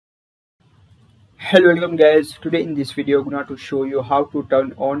Hello, welcome guys. Today in this video I'm going to show you how to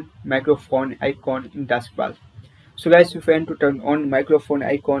turn on microphone icon in taskbar. So guys, if you want to turn on microphone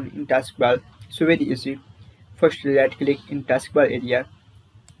icon in taskbar, so very easy. First right click in taskbar area.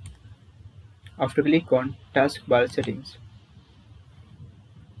 After click on taskbar settings.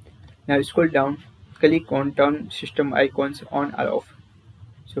 Now scroll down, click on turn system icons on or off.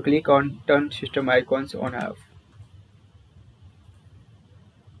 So click on turn system icons on or off.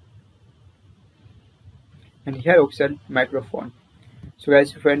 And here option microphone. So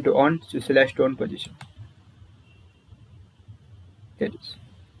guys, if you want to on, so select on position. That is.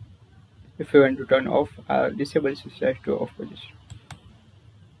 If you want to turn off or disable, so select to off position.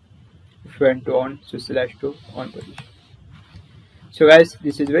 If you want to on, so select to on position. So guys,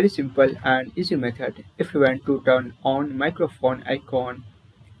 this is very simple and easy method if you want to turn on microphone icon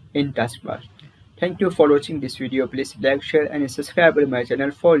in taskbar. Thank you for watching this video. Please like, share and subscribe to my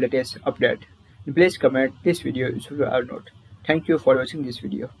channel for latest update. Please comment this video if you are not. Thank you for watching this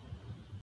video.